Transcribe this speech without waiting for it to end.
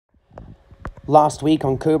Last week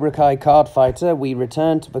on Cobra Kai Card Fighter, we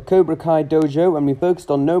returned to the Cobra Kai dojo and we focused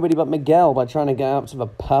on nobody but Miguel by trying to get up to the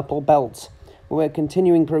purple belt. We're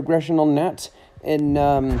continuing progression on that in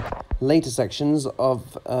later sections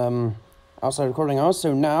of outside recording hours.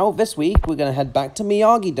 So now, this week, we're going to head back to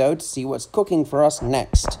Miyagi-Do to see what's cooking for us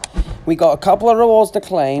next. We got a couple of rewards to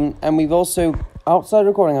claim, and we've also, outside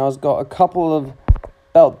recording hours, got a couple of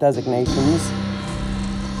belt designations.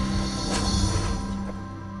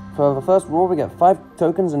 For the first reward, we get 5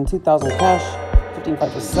 tokens and 2,000 cash. 15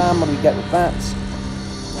 fights for Sam. What do we get with that?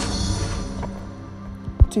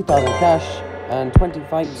 2,000 cash and 20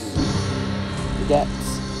 fights. We get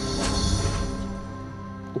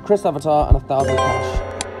the Chris avatar and 1,000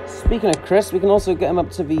 cash. Speaking of Chris, we can also get him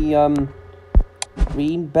up to the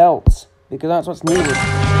green belt because that's what's needed.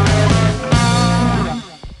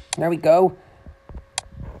 There we go.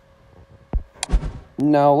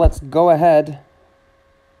 Now let's go ahead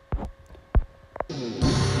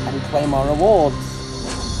and claim our rewards.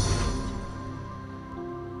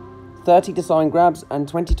 30 disarm grabs and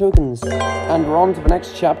 20 tokens. And we're on to the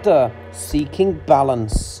next chapter, Seeking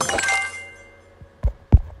Balance.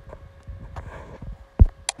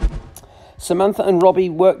 Samantha and Robby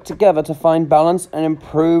work together to find balance and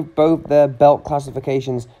improve both their belt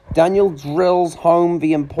classifications. Daniel drills home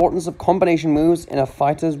the importance of combination moves in a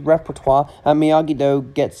fighter's repertoire, and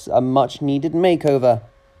Miyagi-Do gets a much-needed makeover.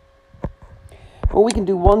 Well, we can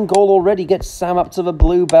do one goal already, get Sam up to the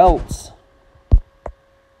blue belt.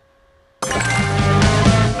 Good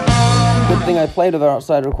thing I played with her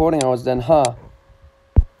outside recording hours then, huh?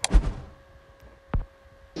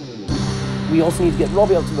 We also need to get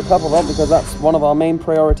Robby up to the purple belt because that's one of our main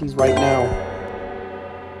priorities right now.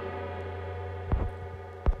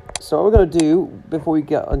 So what we're going to do before we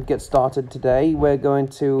get started today, we're going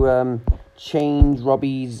to change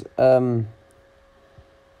Robby's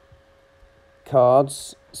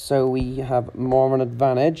cards so we have more of an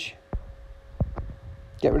advantage.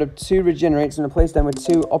 Get rid of 2 regenerates and replace them with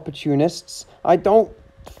 2 opportunists. I don't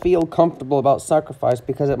feel comfortable about sacrifice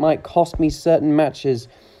because it might cost me certain matches.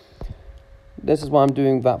 This is why I'm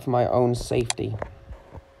doing that for my own safety.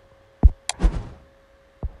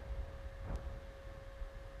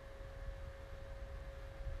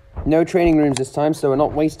 No training rooms this time, so we're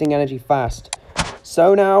not wasting energy fast.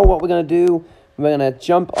 So now what we're going to do, we're going to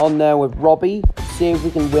jump on there with Robby, see if we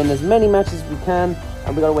can win as many matches as we can,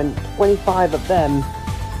 and we're going to win 25 of them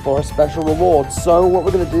for a special reward. So what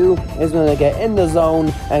we're going to do is we're going to get in the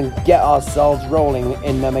zone and get ourselves rolling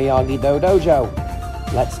in the Miyagi-Do dojo.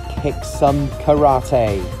 Let's kick some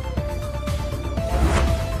karate.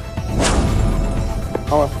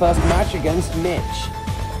 Our first match against Mitch.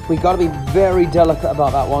 We got to be very delicate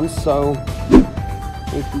about that one, so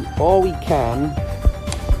we do all we can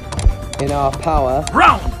in our power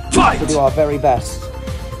to do our very best.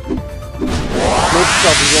 Make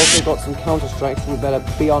sure we've also got some counter strikes, so we better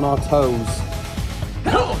be on our toes.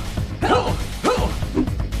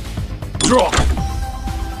 Draw.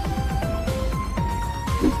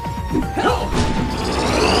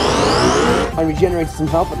 I regenerated some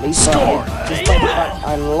health at least, but despite the fact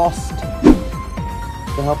I lost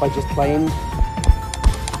the health I just claimed,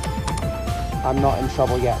 I'm not in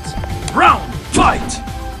trouble yet. Round fight!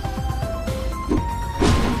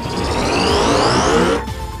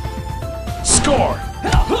 Score!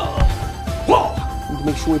 Need to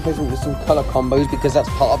make sure we play with some colour combos because that's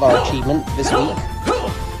part of our achievement this week.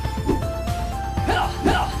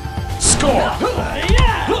 Score!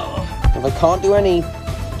 If I can't do any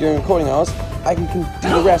during recording hours, I can do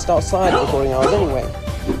the rest outside of recording hours anyway.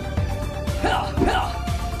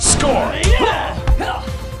 Score!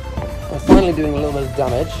 We're finally doing a little bit of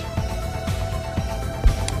damage.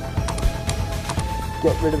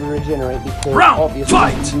 Get rid of the regenerate because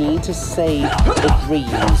obviously we need to save the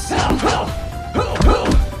dreams.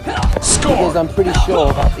 Score! Because I'm pretty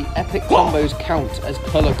sure that the epic combos count as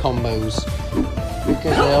colour combos.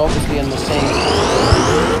 Because they're obviously in the same...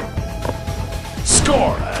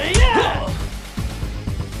 Score!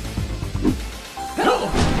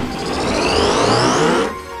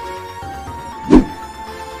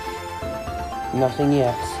 Nothing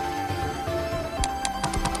yet.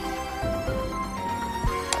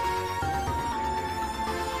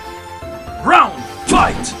 Round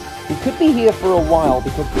fight! We could be here for a while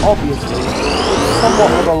because obviously it's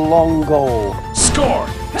somewhat of a long goal. Score!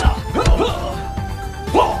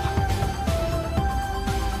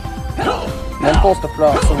 And I'm forced to throw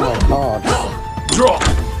out some of my cards, Draw!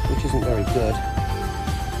 which isn't very good.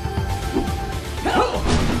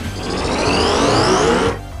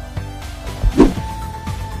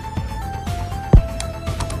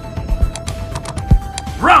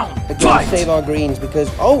 Again, Fight. save our greens because...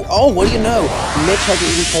 Oh, what do you know? Mitch hasn't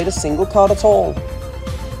even played a single card at all.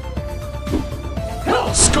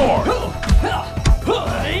 Score.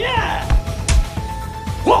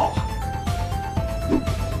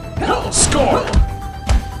 Score.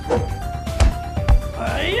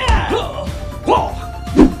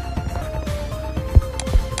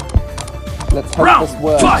 Let's hope Round. this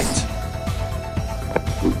works. Fight.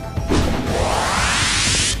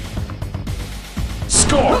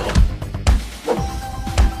 Score.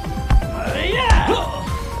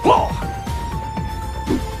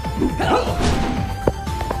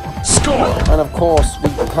 Score. And of course, the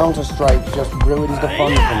Counter-Strike just ruins the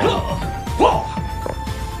fun for me.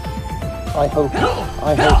 I hope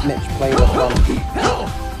Mitch played the fun.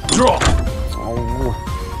 Draw. Oh.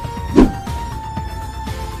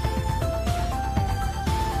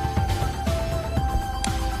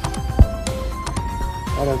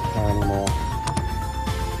 I don't care anymore.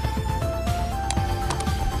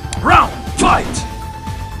 Round. Fight.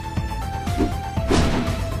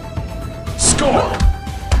 Score.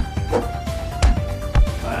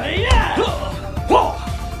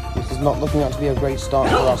 This is not looking out to be a great start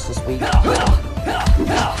for us this week.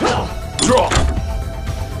 Draw.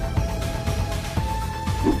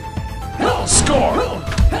 Score.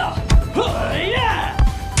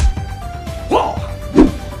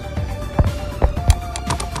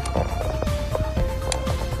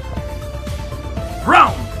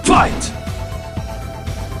 Round. Fight.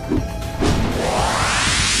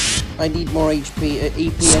 I need more HP,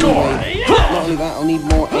 EP Score. anyway. Not only that, I'll need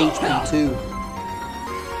more HP too.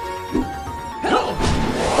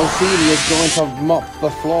 Ophelia's going to mop the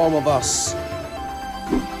floor with us.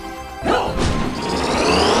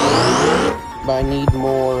 But I need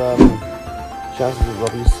more chances with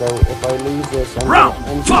Robby, so if I lose this, I'm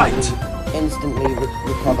going to instantly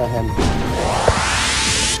recover him.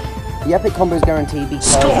 The epic combo is guaranteed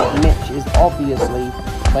because Mitch is obviously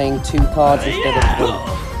playing 2 cards instead of 3.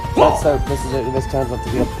 Let's hope this turns out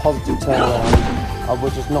to be a positive turnaround. We're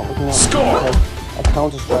just not looking at it because a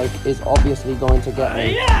Counter-Strike is obviously going to get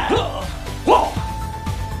me.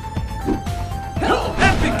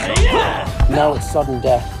 Now it's sudden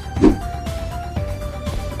death.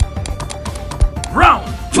 Round.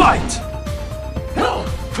 Fight.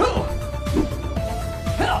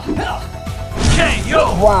 KO.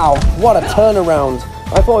 Wow, what a turnaround.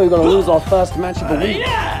 I thought we were going to lose our first match of the week.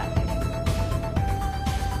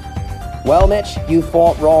 Well, Mitch, you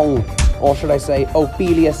thought wrong. Or should I say,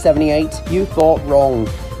 Ophelia78, you thought wrong.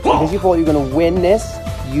 Because you thought you were going to win this,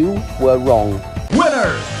 you were wrong.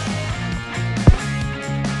 Winner.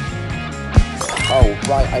 Oh,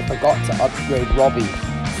 right, I forgot to upgrade Robby.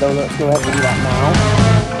 So let's go ahead and do that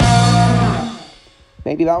now.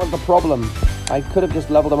 Maybe that was the problem. I could have just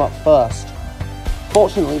leveled him up first.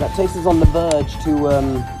 Fortunately, that takes us on the verge to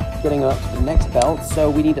getting up to the next belt, so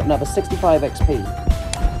we need another 65 XP.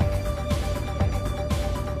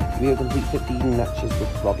 We will complete 15 matches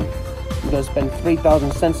with Robby. We're going to spend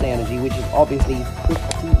 3,000 Sensei energy, which is obviously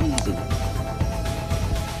pretty easy.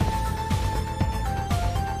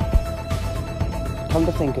 Come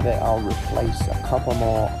to think of it, I'll replace a couple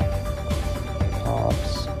more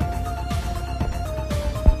cards.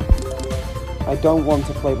 I don't want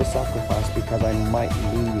to play the sacrifice because I might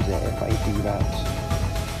lose it if I do that.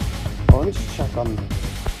 Well, let me just check on...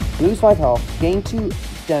 Lose 5 health, gain 2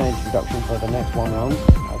 damage reduction for the next 1 round.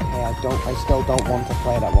 Okay, I still don't want to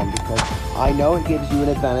play that one because I know it gives you an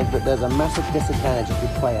advantage, but there's a massive disadvantage if you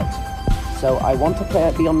play it. So I want to play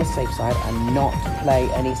it, be on the safe side and not play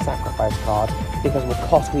any sacrifice cards because it will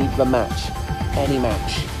cost me the match. Any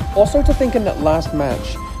match. Also to think in that last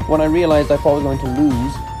match, when I realized I thought I was going to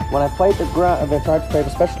lose, when I played tried to play the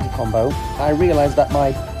specialty combo, I realized that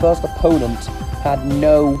my first opponent had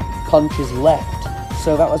no punches left.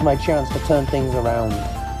 So that was my chance to turn things around.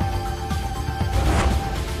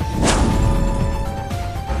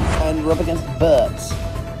 And we're up against Bert.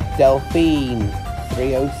 Delphine.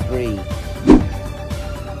 303.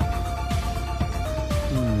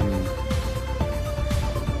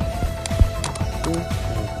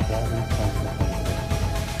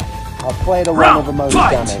 I'll play the one with the most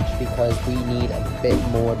damage because we need a bit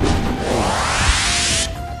more damage.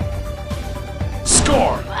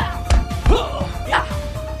 Score.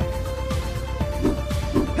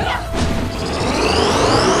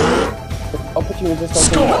 Opportunity to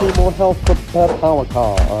start 2 more health per power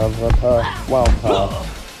card, per wild card.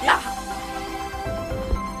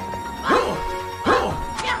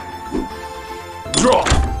 Draw.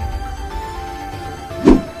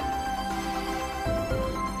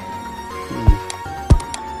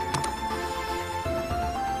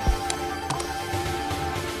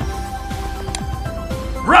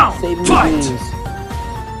 Round, saving fight! the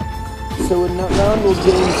beans. So in that round we'll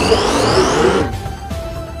gain 6 HP.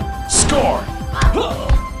 Score!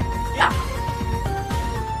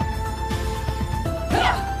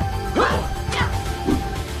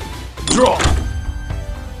 Draw!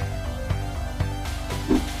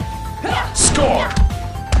 Score!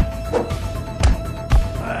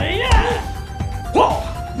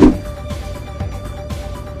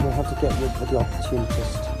 We'll have to get rid of the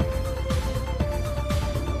opportunist.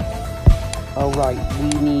 Oh right, we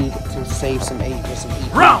need to save some EP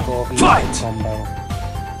Round, for the fight! combo.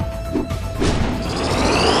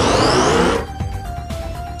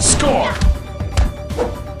 Score!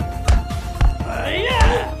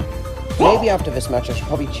 Maybe after this match I should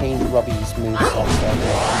probably change Robby's moveset so at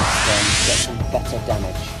least get some better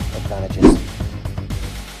damage advantages.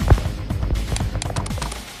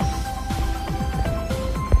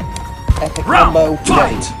 Epic Round, combo,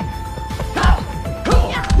 fight!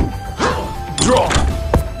 Draw!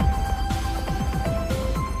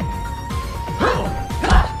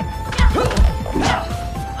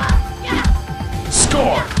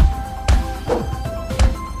 Score!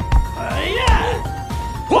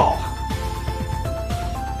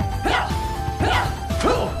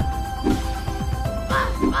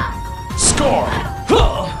 Score!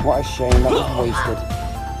 What a shame, that was wasted.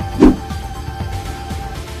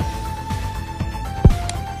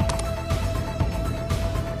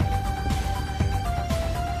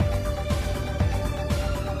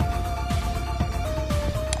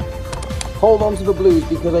 Hold on to the blues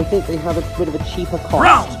because I think they have a bit of a cheaper cost.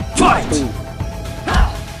 Round, fight! Too.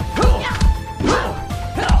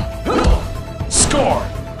 Score!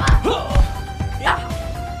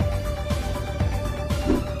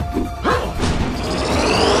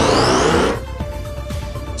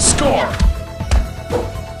 Score!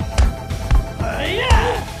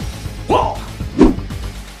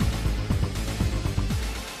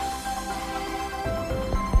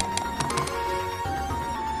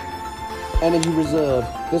 Energy reserve.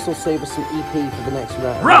 This will save us some EP for the next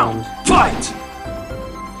round. Round, fight!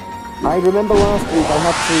 I remember last week I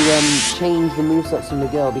had to change the movesets from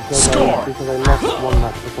Miguel because I lost one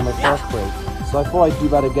match before my first break. So I thought I'd do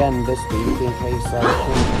that again this week in case I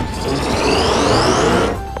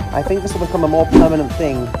changed. I think this will become a more permanent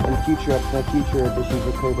thing in future editions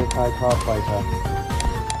of Cobra Kai Card Fighter.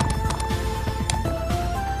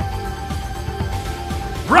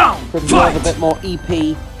 Round, Preserve fight! a bit more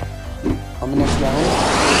EP on the next round.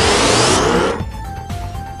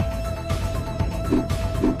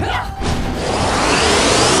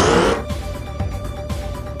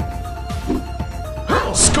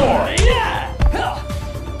 Score!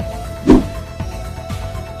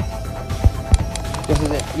 This is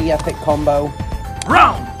it, the epic combo.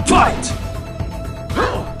 Round, fight!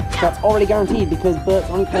 That's already guaranteed because Bert's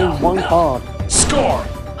only playing one card. Score!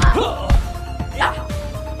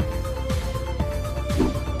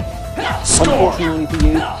 Score! Unfortunately for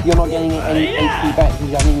you, you're not getting any HP back because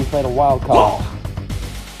you haven't even played a wild card.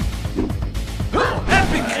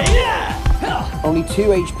 Epic! Only 2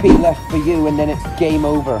 HP left for you and then it's game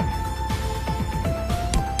over.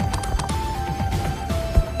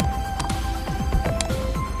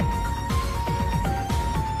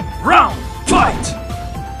 Round, fight!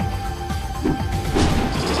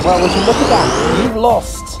 Well, would you look at that? You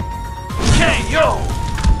lost. KO!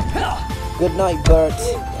 Good night, Bert.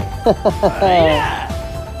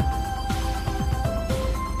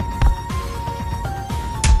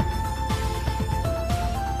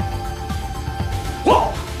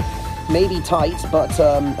 Maybe tight, but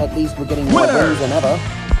at least we're getting more wins than ever.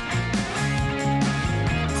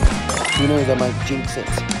 Who knows, I might jinx it.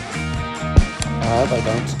 I hope I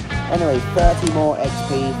don't. Anyway, 30 more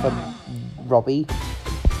XP for Robby.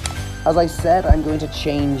 As I said, I'm going to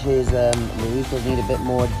change his moves because I need a bit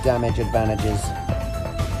more damage advantages.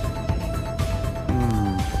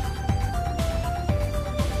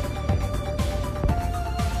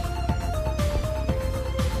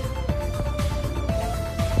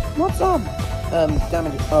 What's up?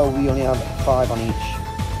 Damage. Oh, we only have 5 on each.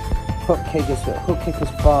 Hook kick is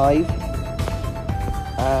 5,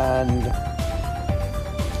 and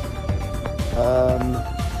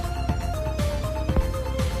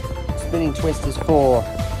spinning twist is 4.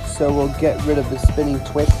 So we'll get rid of the spinning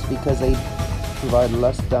twists because they provide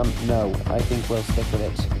less damage. No, I think we'll stick with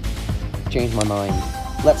it. Change my mind.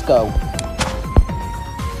 Let's go.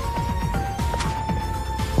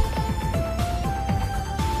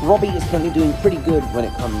 Robby is currently doing pretty good when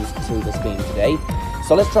it comes to this game today,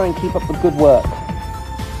 so let's try and keep up the good work.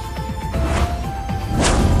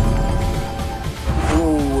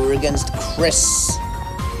 Ooh, we're against Chris.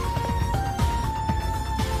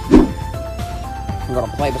 I'm going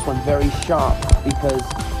to play this one very sharp because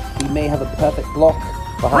we may have a perfect block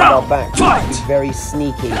behind our back. Be very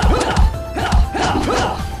sneaky.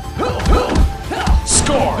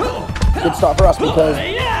 Score! Good start for us because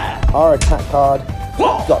our attack card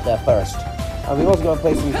got there first. And we've also got to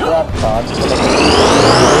play some grab cards for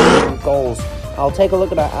the goals. I'll take a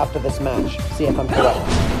look at that after this match, see if I'm correct.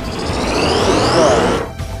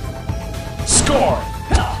 Score!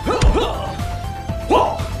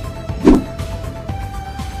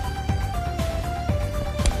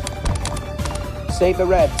 Save the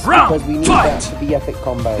reds because we need that to be epic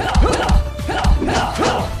combo.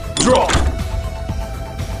 Draw!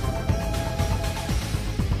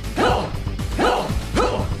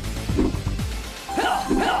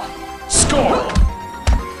 Score!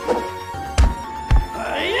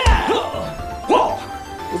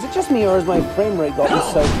 Is it just me or has my frame rate gotten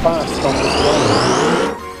so fast on this game?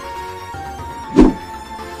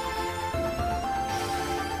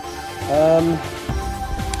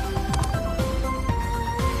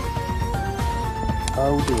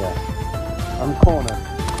 Oh dear. I'm cornered.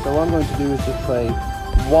 So what I'm going to do is just play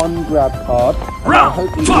one grab card and I'll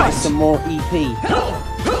hopefully get some more EP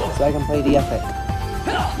so I can play the epic.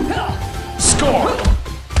 Score!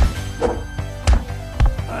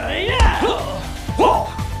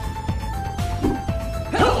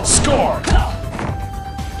 Score!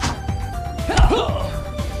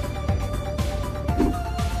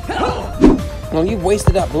 Well, you've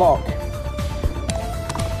wasted that block.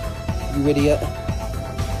 You idiot.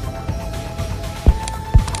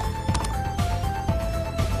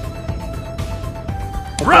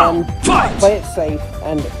 Round, fight! Play it safe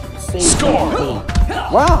and save Score!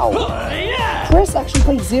 EP. Wow! Chris actually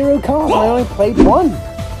played 0 cards and I only played 1.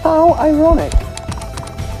 How ironic.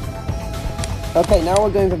 Okay, now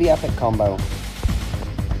we're going for the epic combo.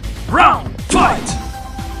 Round, fight!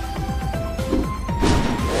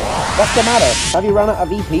 What's the matter? Have you run out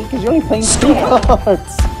of EP? Because you're only playing 2 Score!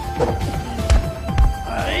 cards.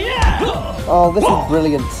 Oh, this is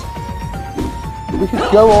brilliant. We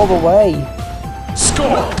could go all the way.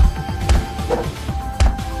 Score!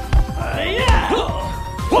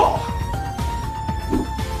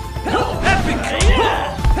 Epic!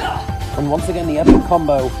 And once again, the epic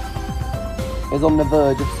combo is on the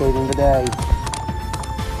verge of saving the day.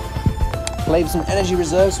 Play some energy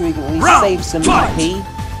reserve so we can at least save some EP.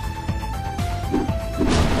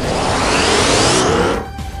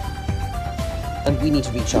 And we need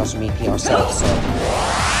to recharge some EP ourselves, so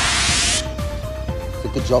it's a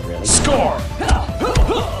good job, really. Score!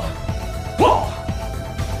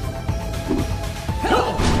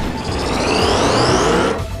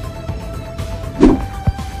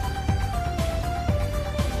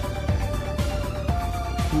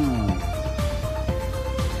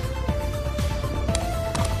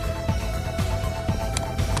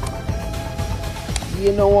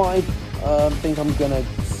 You know what? I think I'm gonna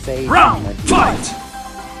save. Round, fight!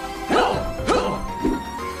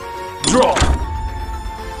 Draw!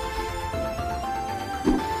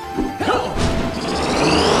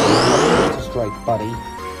 Strike, buddy.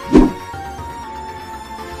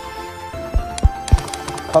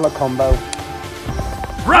 Color combo.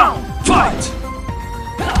 Round, fight!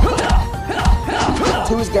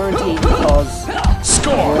 2 is guaranteed because we're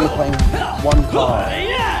Score! only playing 1 card.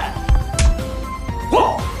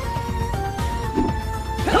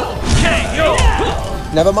 KO!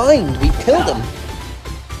 Never mind, we killed him.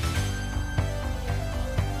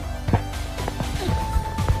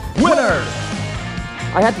 Winner!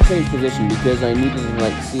 I had to change position because I needed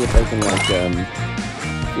to see if I can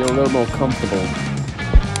feel a little more comfortable.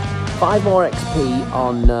 5 more XP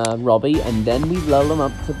on Robby, and then we lull him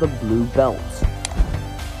up to the blue belt.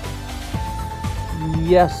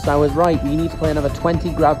 Yes, I was right. We need to play another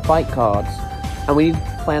 20 grab fight cards, and we need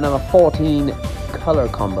to play another 14 color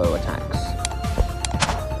combo attacks.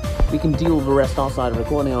 We can deal with the rest outside of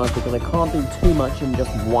recording hours because I can't do too much in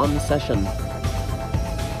just 1 session.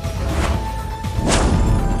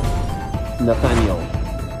 Nathaniel.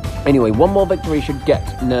 Anyway, 1 more victory should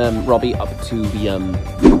get Robby up to the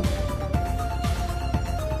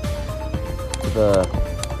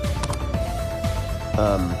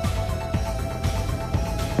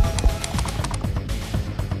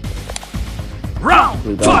Round,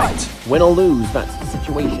 blue belt. fight! Win or lose, that's the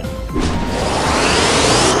situation.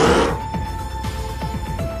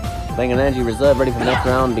 Playing an energy reserve ready for the next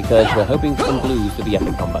round because we're hoping for some blues for the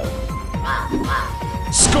epic combo.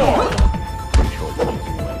 Score! Pretty sure it's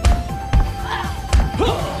easy way.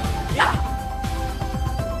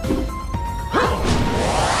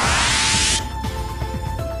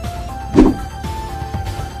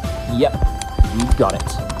 Yep, we got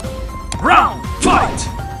it. Round, fight!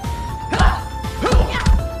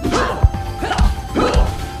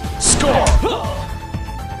 Score!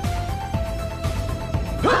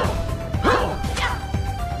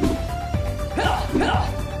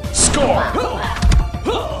 Score!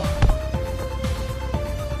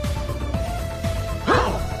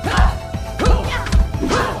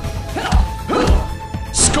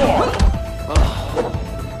 Score!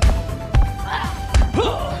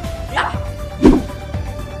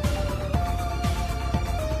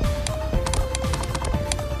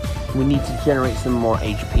 We need to generate some more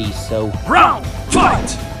HP, so Round,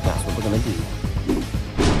 fight! that's what we're gonna do.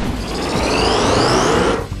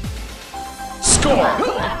 Score!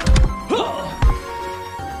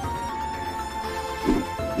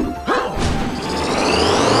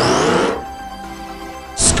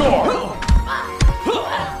 Score!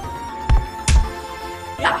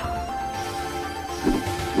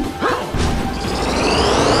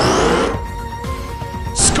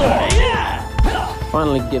 Score!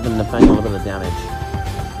 Finally given Nathaniel a bit of damage.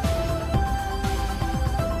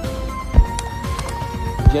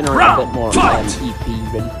 Generate Round, a bit more fight! EP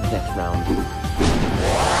ready for the next round.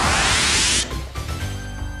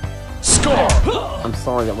 Score! I'm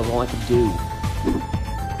sorry, that was all I could do.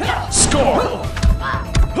 Score!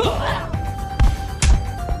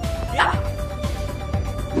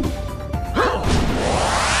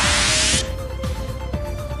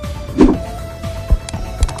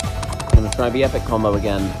 I'm gonna try the epic combo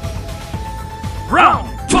again, Round,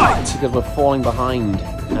 fight! because we're falling behind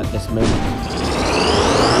at this moment.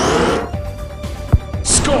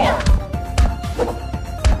 Score!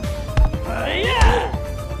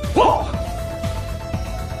 Whoa!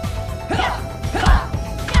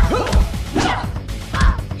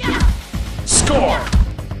 Score!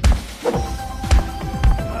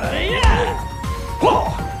 Whoa!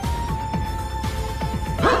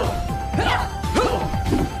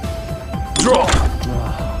 Draw!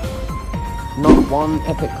 Not one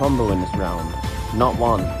epic combo in this round. Not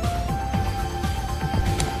one.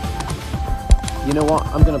 You know what?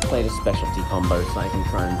 I'm gonna play the specialty combo so I can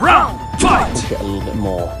try and Round, fight! push it a little bit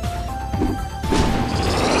more.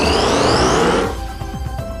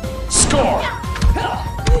 Score!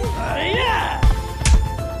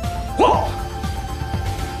 Whoa!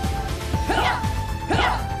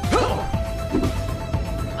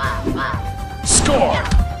 Score!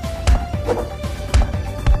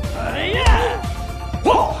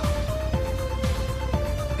 Whoa!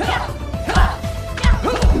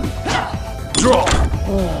 Draw!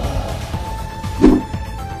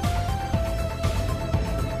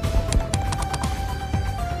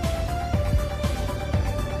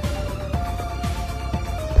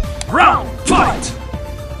 Round, fight!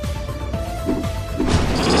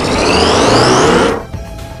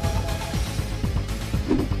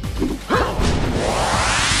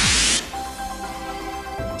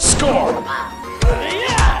 Score!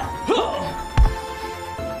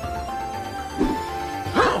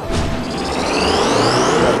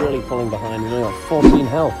 We're really falling behind. We've only got 14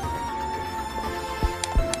 health.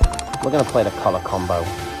 We're gonna play the color combo.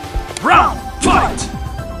 Round, fight!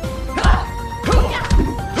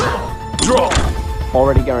 Draw!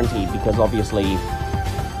 Already guaranteed, because obviously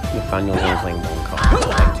Nathaniel's only playing one card, so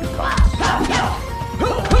playing 2 cards.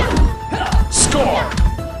 Score!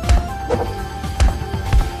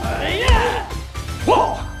 Whoa!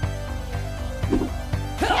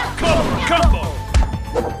 Cobra combo!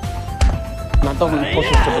 And that doesn't push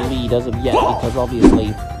us to the lead as of yet, because obviously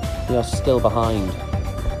we are still behind.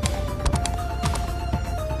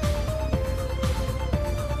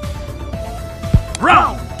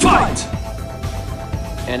 Round, fight!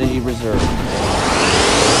 Energy reserve.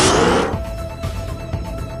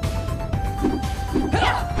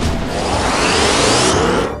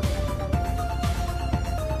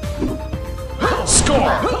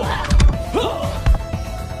 Score!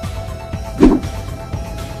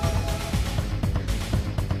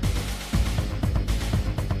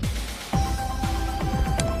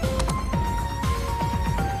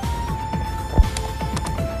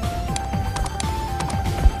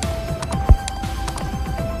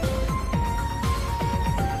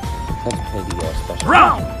 Let's play the special.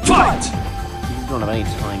 Round, fight! We don't have any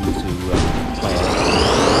time to play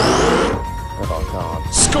with our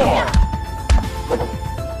cards. Score!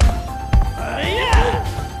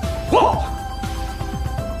 Whoa!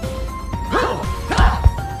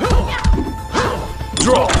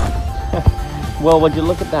 Draw! Well, would you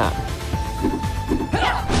look at that?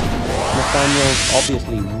 Nathaniel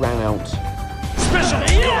obviously ran out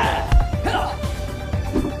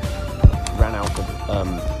of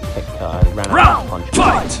pick card, ran out of Round, punch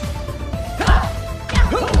fight! cards.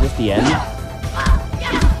 Is this the end?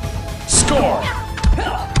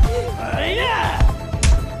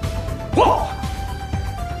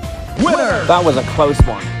 That was a close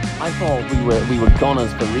one. I thought we were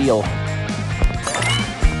goners for real.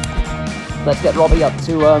 Let's get Robby up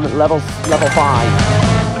to level 5.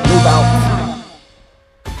 Move out.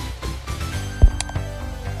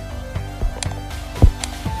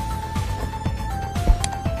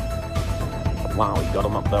 Wow, we got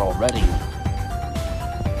him up there already.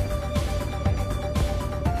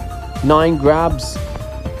 9 grabs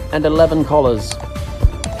and 11 collars.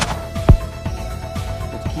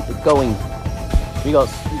 Let's keep it going. We got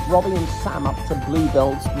Robby and Sam up to blue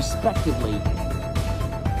belts respectively.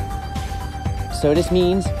 So this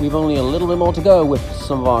means we've only a little bit more to go with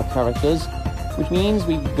some of our characters, which means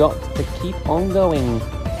we've got to keep on going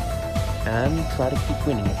and try to keep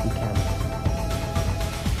winning if we can.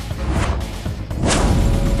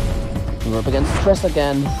 We're up against stress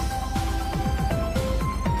again.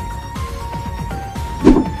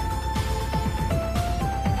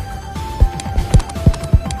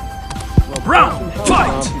 Round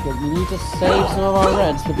fight! Because we need to save some of our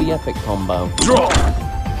reds for the epic combo. Draw!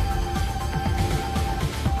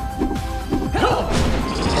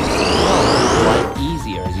 Quite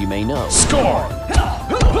easier, as you may know. Score!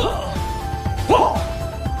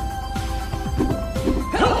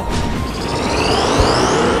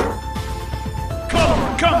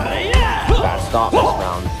 Bad start this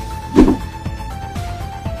round.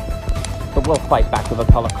 But we'll fight back with a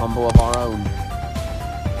color combo of our own.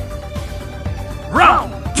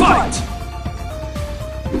 Round fight!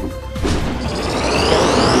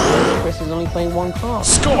 Chris is only playing 1 card.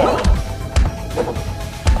 Score!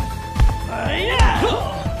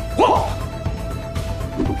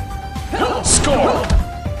 Score!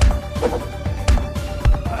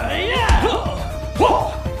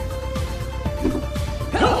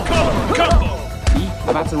 Combo!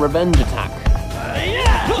 That's a revenge attack.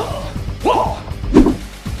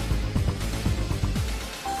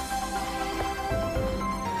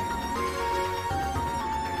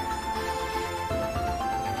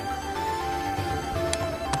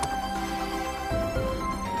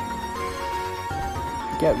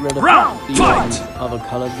 Get rid of the other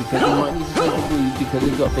colours because we might need to take the blues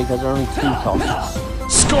because there are only 2 costs.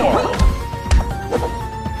 Score!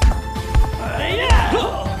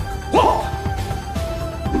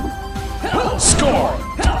 Score!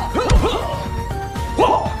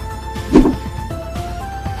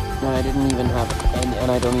 I didn't even have any,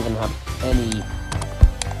 and I don't even have any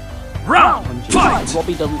Round punches. fight!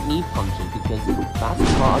 Robby doesn't need punches because that's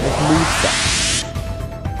part of his moveset.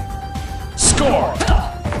 Score!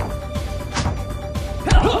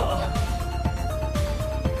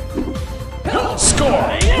 Score!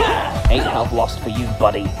 8 health lost for you,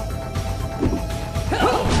 buddy.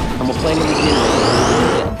 And we're playing in the beginning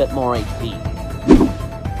to get a bit more HP.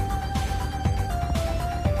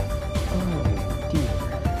 Oh dear.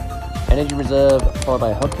 Energy reserve followed by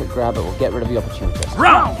a hook kick grab, it will get rid of the opportunity.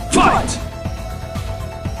 Round fight!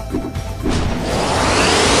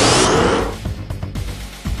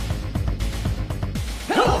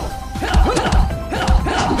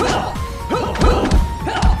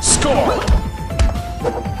 Score!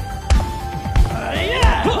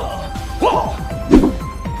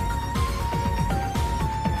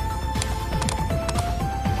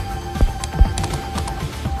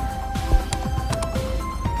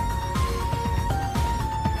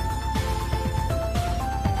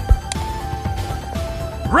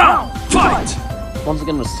 Round fight! Once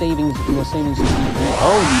again, we're saving some HP.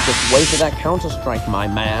 Oh, you just wasted that counter strike, my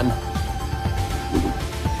man.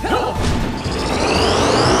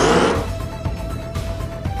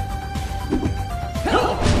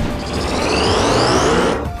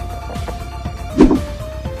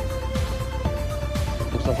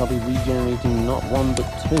 Looks like I'll be regenerating not 1 but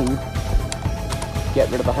 2. Get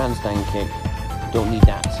rid of a handstand kick. Don't need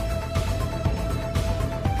that.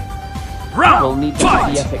 Round We'll need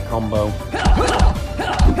fight! the epic combo.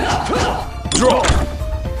 Draw!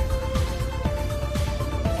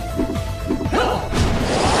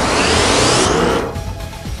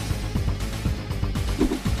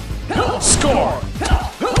 Score!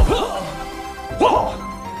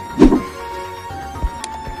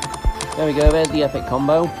 There we go, there's the epic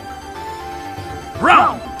combo.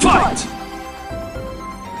 Round fight!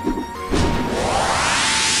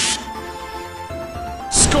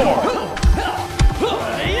 Score!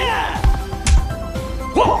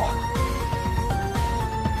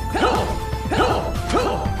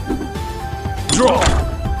 Draw!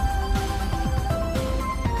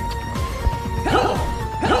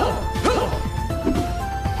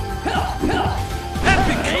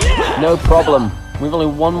 No problem. We've only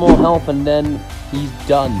 1 more health and then he's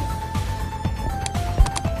done.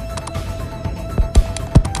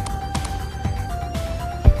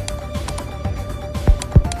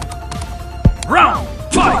 Round,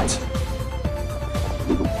 fight!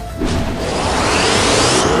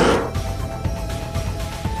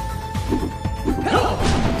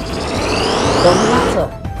 Doesn't matter.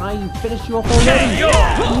 I finished you off already.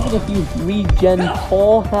 Even if you regen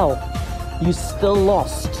 4 health, you still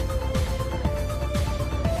lost.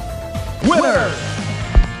 Winner!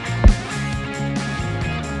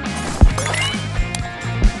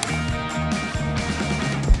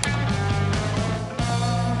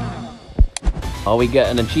 Oh, we get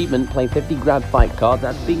an achievement, play 50 grab fight cards,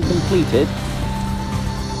 that's been completed.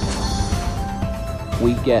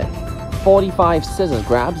 We get 45 scissors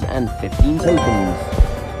grabs and 15 tokens.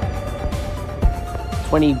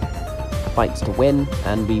 20 fights to win,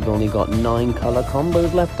 and we've only got 9 color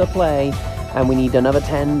combos left to play, and we need another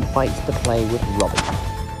 10 fights to play with Robby.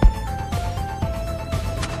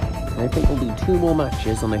 I think we'll do 2 more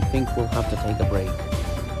matches, and I think we'll have to take a break.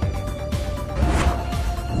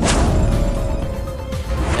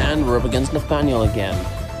 And we're up against Nathaniel again.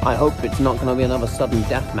 I hope it's not going to be another sudden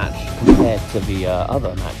death match compared to the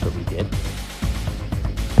other match that we did.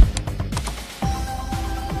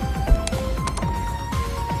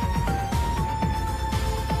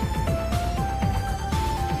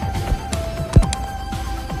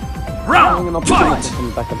 I'm going to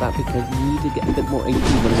put back at that because we need to get a bit more AP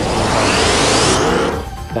when we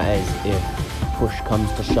That is, if push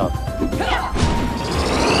comes to shove.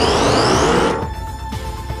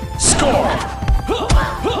 Score!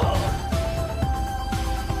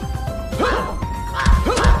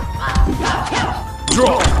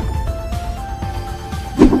 Draw!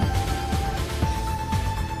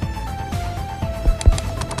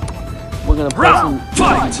 We're going to play some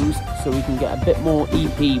fight! boost so we can get a bit more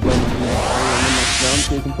EP when we play in the next round,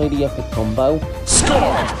 so we can play the epic combo.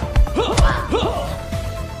 Score!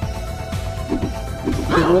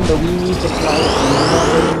 Remember, we need to play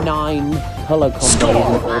another 9 color combos in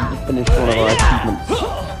order to finish one of our achievements.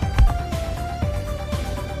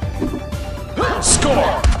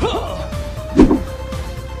 Score!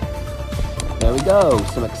 There we go,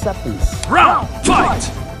 some acceptance. Round, fight!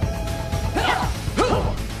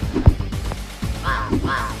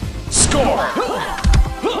 Score!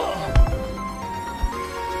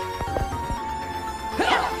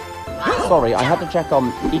 Sorry, I had to check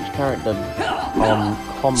on each character on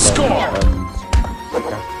combo strategies.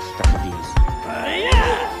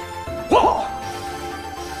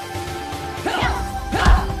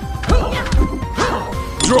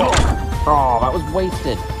 Draw! Oh, that was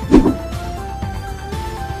wasted.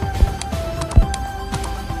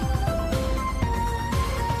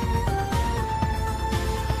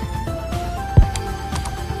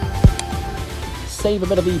 Save a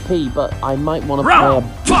bit of EP, but I might want to play a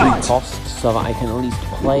blue cost so that I can at least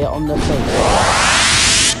play it on the safe side.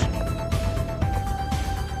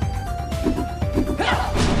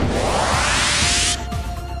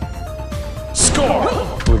 Score!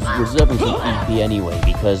 We're reserving some EP anyway,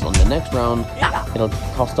 because on the next round, it'll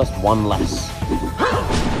cost us 1 less.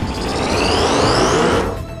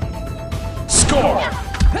 Score!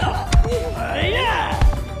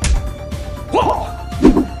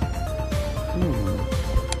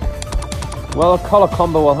 Well, a color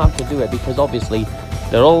combo will have to do it, because obviously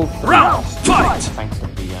they're all 3 Round, fight! thanks to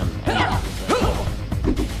the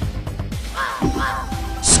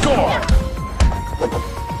Score!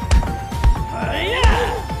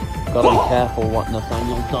 Gotta be careful what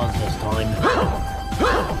Nathaniel does this time.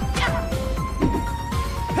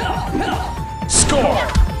 Score!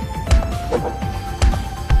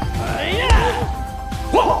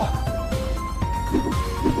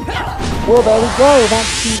 Well, there we go.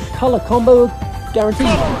 That's the color combo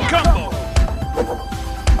guaranteed. Combo!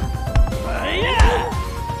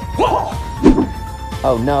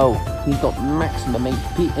 Oh no, he's got maximum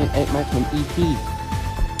AP, maximum EP.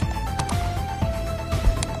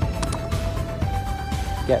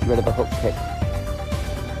 Get rid of the hook kick.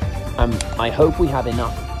 I hope we have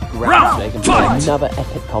enough grabs so I can play another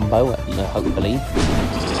epic combo, hopefully.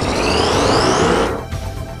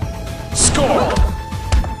 Score!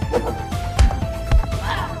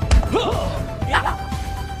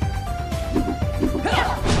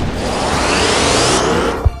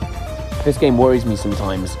 This game worries me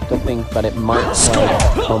sometimes to think that it might play a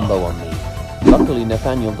combo on me. Luckily,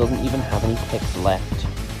 Nathaniel doesn't even have any kicks left.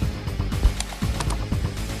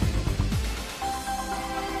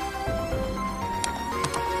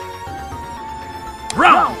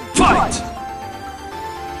 Round, fight!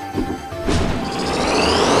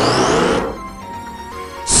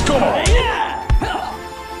 Score!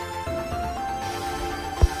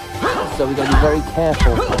 So we gotta be very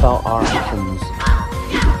careful about our actions.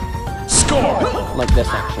 Score! Like this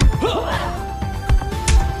action.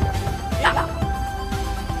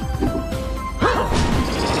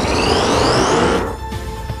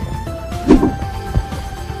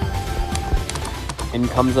 In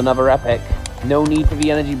comes another epic. No need for the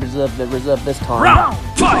energy reserve this time. Round,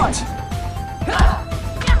 fight!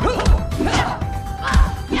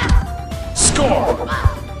 Score!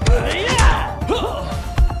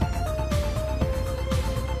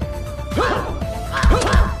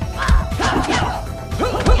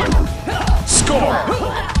 Score!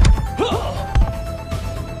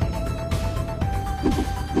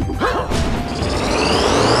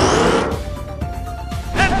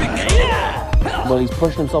 Well, he's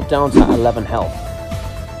pushing himself down to 11 health.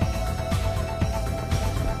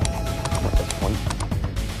 At this point.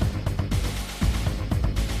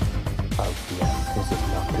 Oh dear, this is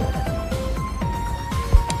not good.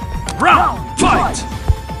 Round, fight!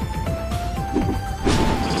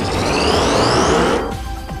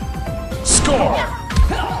 Score!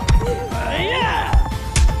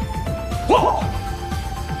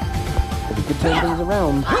 But we could turn things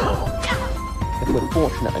around. If we're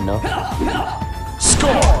fortunate enough.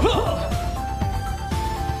 Score!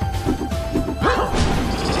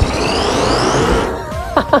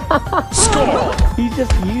 Score! He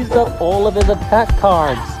just used up all of his attack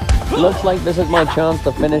cards. Looks like this is my chance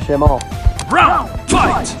to finish him off. Round,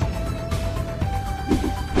 fight!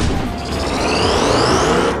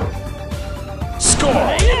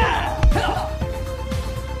 Score!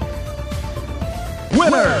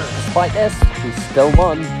 Winner! Despite this, he still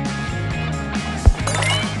won.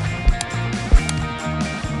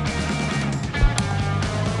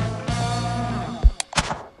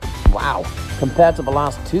 Wow, compared to the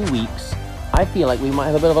last 2 weeks, I feel like we might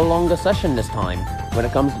have a bit of a longer session this time when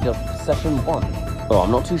it comes to just session 1. Oh, I'm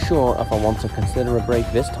not too sure if I want to consider a break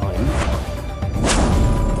this time.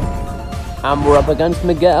 And we're up against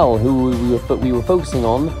Miguel, who we were focusing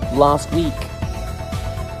on last week.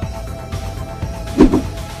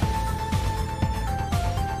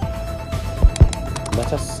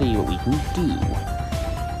 Let us see what we can do.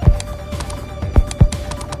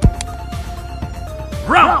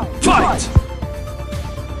 Round, fight!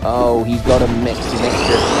 Oh, he's got a mixture of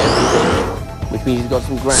everything, which means he's got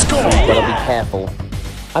some grabs, so he's got to be careful.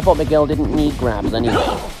 I thought Miguel didn't need grabs anyway.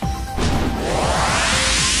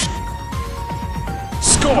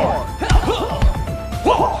 Score!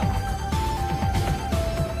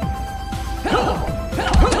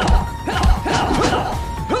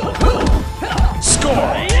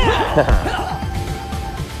 Score!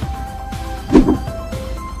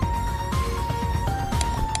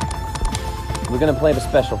 We're going to play the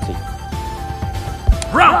specialty.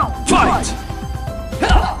 Round, fight!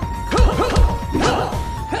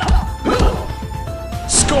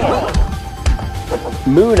 Score!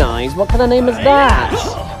 Moon Eyes? What kind of name is that?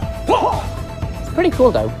 It's pretty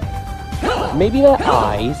cool though. Maybe their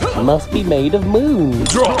eyes must be made of moons.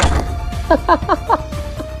 Draw!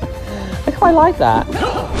 I quite like that.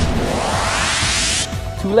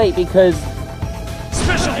 Too late because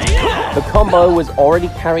Specialty! the combo was already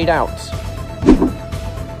carried out.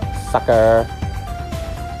 Sucker.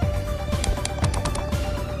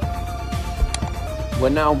 We're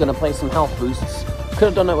now going to play some health boosts. Could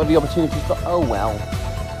have done that with the opportunities, but oh well.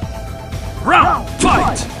 Round,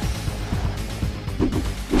 fight!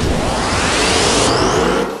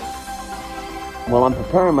 Well, I'm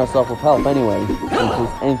preparing myself with health anyway, in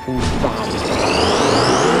case anything bad.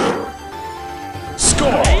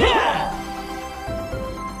 Score!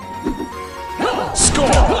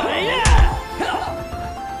 Score!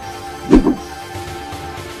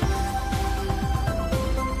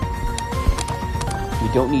 We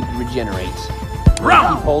don't need to regenerate.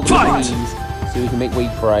 Round, Keep holding fight! the greens so we can make way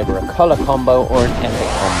for either a color combo or an epic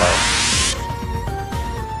combo.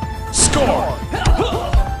 Score!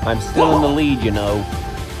 I'm still in the lead, you know.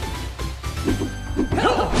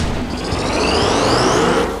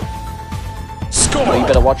 Score! Well, you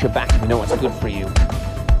better watch your back if you know what's good for you.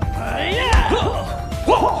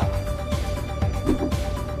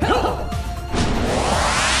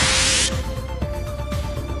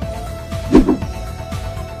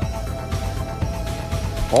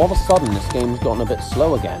 All of a sudden, this game's gotten a bit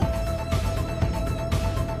slow again.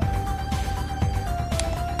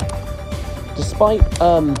 Despite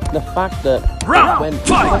the fact that it went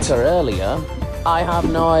quicker earlier, I have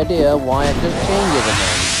no idea why it just changes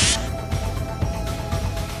again.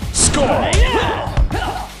 Score!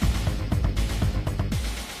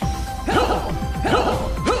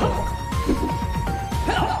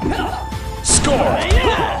 Score!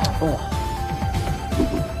 Oh.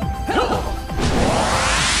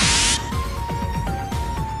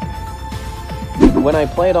 When I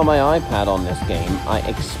played on my iPad on this game, I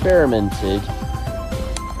experimented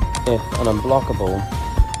if an unblockable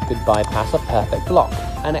could bypass a perfect block,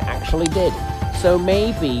 and it actually did. So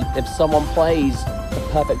maybe if someone plays the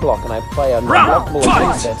perfect block and I play a Round unblockable fight!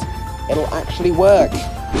 against it, It'll actually work.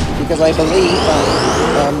 Because I believe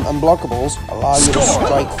that unblockables allow you to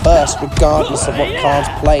strike first regardless of what card's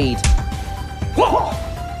played.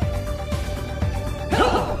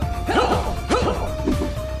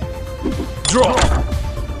 Draw.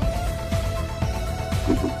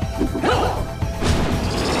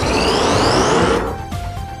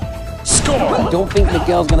 Score. I don't think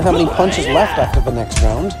Miguel's going to have any punches left after the next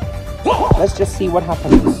round. Let's just see what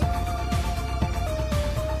happens.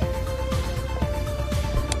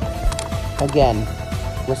 Again,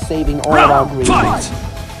 we're saving all of our greens. Fight.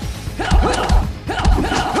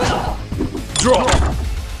 Draw.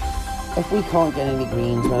 If we can't get any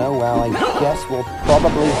greens, then oh well, I guess we'll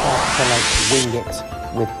probably have to like wing it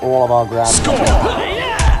with all of our grabs. Score.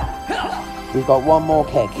 We've got one more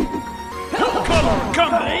kick.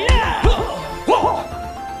 Come.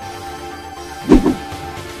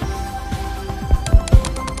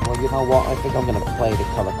 Well, you know what? I think I'm going to play the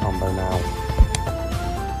color combo now.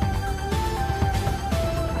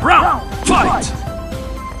 Round fight.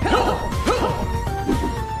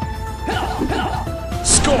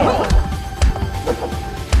 Score.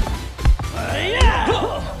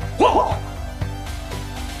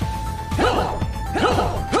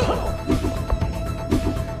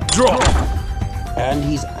 Draw. And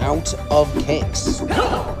he's out of kicks. So we're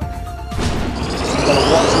gonna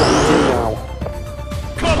watch what we do now.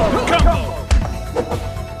 Combo.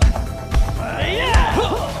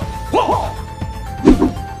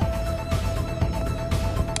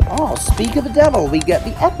 Oh, speak of the devil, we get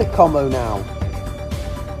the epic combo now.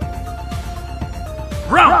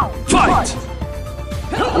 Round fight.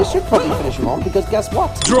 This should probably finish him off because guess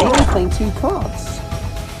what? He's Draw. only playing 2 cards.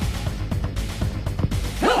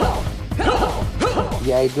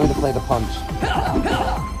 Yeah, he's going to play the punch.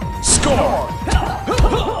 Score.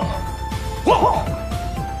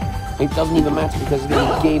 It doesn't even matter because it's going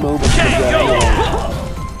to be game over for Miguel anyway.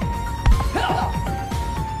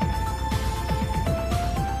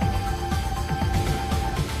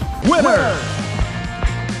 Winner.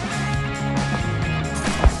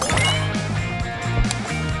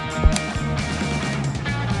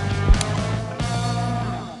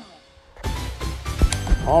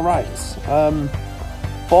 Alright,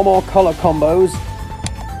 4 more color combos,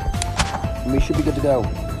 and we should be good to go.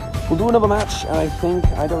 We'll do another match, and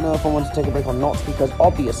I don't know if I want to take a break or not, because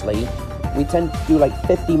obviously, we tend to do like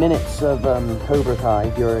 50 minutes of Cobra Kai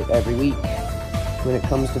every week, when it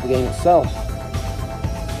comes to the game itself.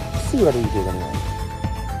 Let's see what we do anyway.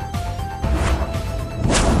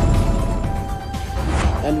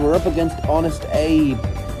 And we're up against Honest Abe,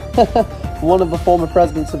 one of the former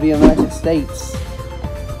presidents of the United States.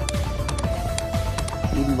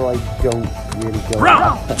 Even though I don't really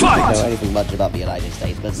know anything much about the United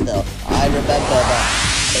States, but still, I remember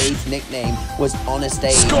that Abe's nickname was Honest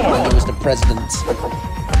Abe when he was the president.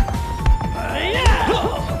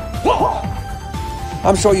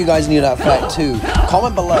 I'm sure you guys knew that fact too.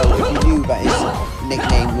 Comment below if you knew that his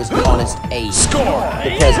nickname was Honest Abe,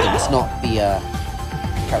 the president. It's not the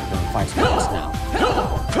character in Fighting Against now.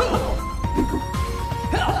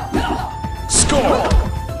 Score.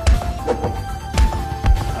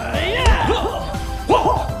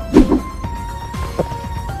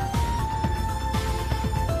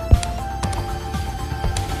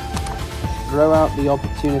 Throw out the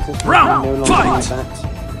opportunities to no Round longer fight. need that.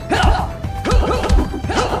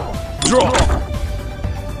 Draw.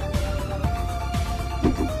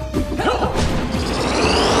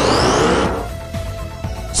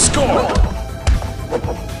 Score.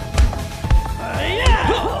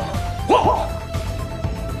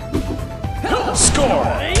 Score.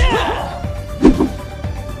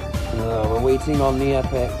 We're waiting on the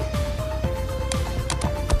epic.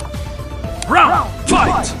 Round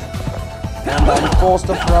fight. And I'm forced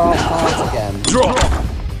to throw out cards again. Draw.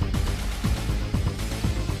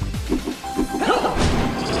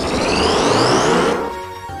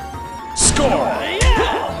 Score.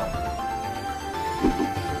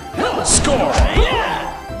 Score.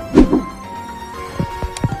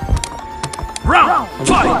 Round I can't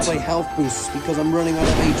fight. play health boosts because I'm running out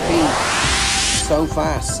of HP so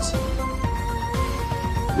fast.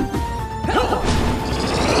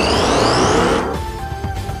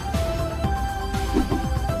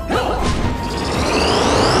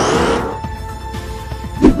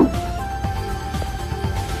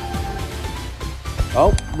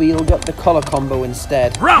 Oh, we'll get the color combo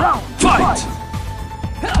instead. Round fight.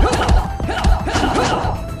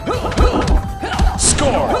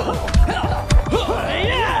 Score.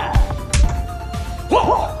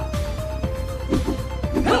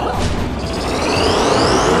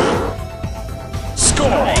 Score.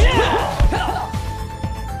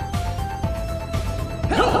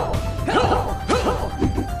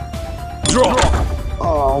 Draw.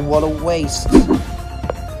 Oh, what a waste.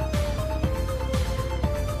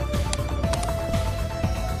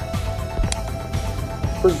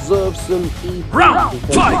 Preserve some EP Round,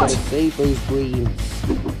 because fight! we gotta save those greens.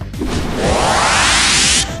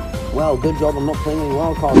 Well, good job I'm not playing any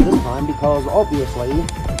wild cards this time because obviously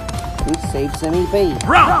we've saved some EP.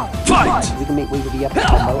 Round, fight! We can make way with the epic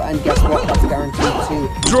combo, and guess what? That's guaranteed too.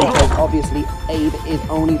 Draw. Because obviously Abe is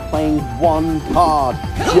only playing one card.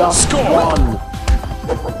 Just Score. one.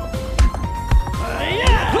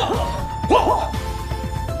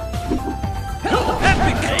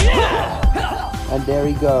 And there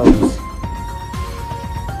he goes.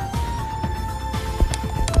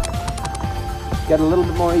 Get a little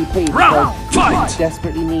bit more EP because Round, fight! he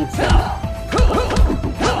desperately needs it.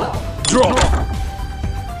 Draw.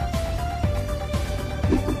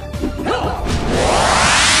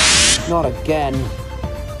 Not again. I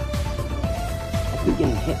keep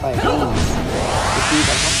getting hit by greens. Which means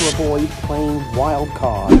I have to avoid playing wild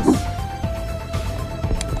cards.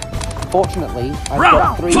 Fortunately, I've got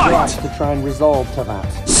Round, 3 fight! drafts to try and resolve to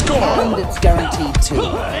that. Score. And it's guaranteed too.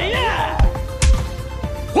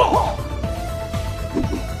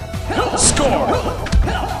 Score.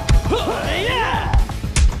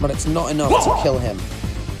 But it's not enough to kill him.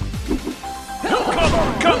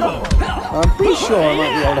 Combo. I'm pretty sure I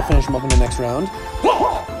might be able to finish him up in the next round.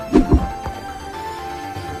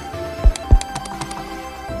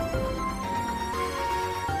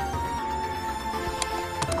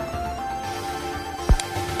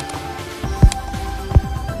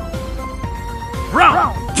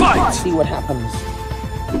 Round, fight! See what happens.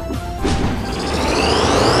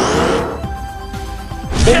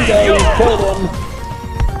 Bingo, killed him.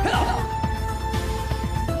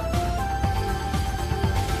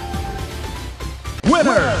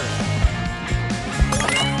 Winner!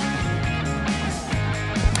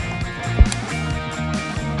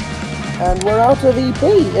 And we're out of EP,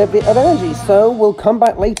 of energy, so we'll come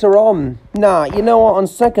back later on. Nah, you know what, on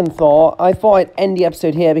second thought, I thought I'd end the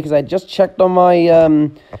episode here because I just checked on my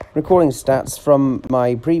recording stats from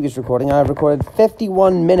my previous recording. I've recorded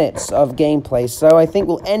 51 minutes of gameplay, so I think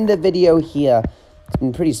we'll end the video here. It's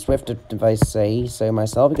been pretty swift, if I say so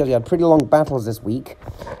myself, because we had pretty long battles this week.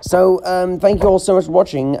 So, thank you all so much for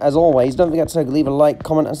watching. As always, don't forget to leave a like,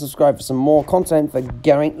 comment, and subscribe for some more content for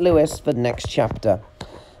Geraint Lewis for the next chapter.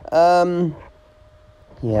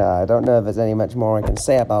 Yeah, I don't know if there's any much more I can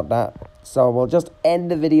say about that. So we'll just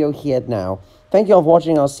end the video here now. Thank you all for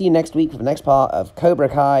watching. I'll see you next week for the next part of Cobra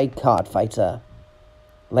Kai Card Fighter.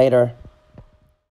 Later.